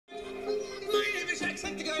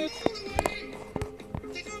Oh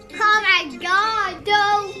my God,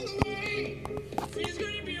 no!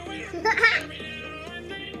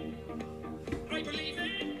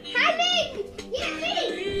 Hi, me! Yeah, me!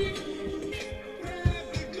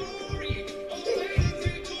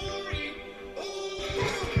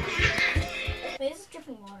 Wait, this is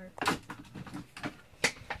dripping water.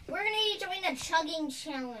 We're gonna be doing the chugging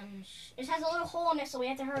challenge. It has a little hole in it, so we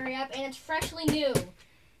have to hurry up, and it's freshly new.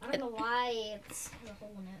 I don't know why it's has a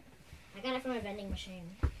hole in it. I got it from a vending machine.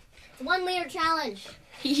 It's a 1 liter challenge.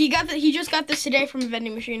 He just got this today from a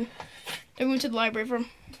vending machine. I went to the library for him.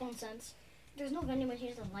 It's 1 cent. There's no vending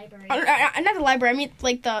machines in the library. Not the library. I mean,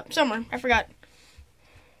 like the somewhere. I forgot.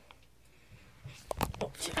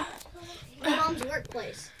 My mom's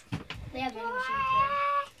workplace. They have vending machines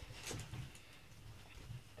there.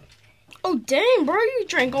 Oh dang, bro! You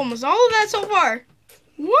drank almost all of that so far.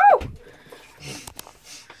 Woo!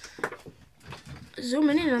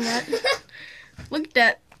 Zooming in on that. Look at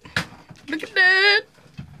that. Look at that.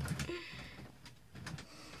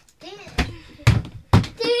 Damn.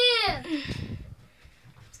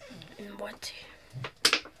 And what?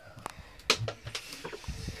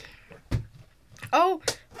 Oh,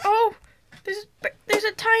 there's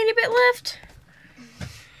a tiny bit left.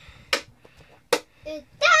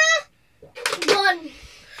 Done.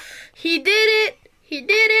 He did it. He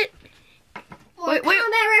did it. Wait.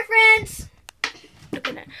 Combat reference. Look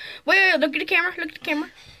at that. Wait. Look at the camera. Look at the camera.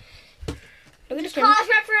 Look at the camera. Pause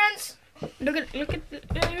reference. Look at.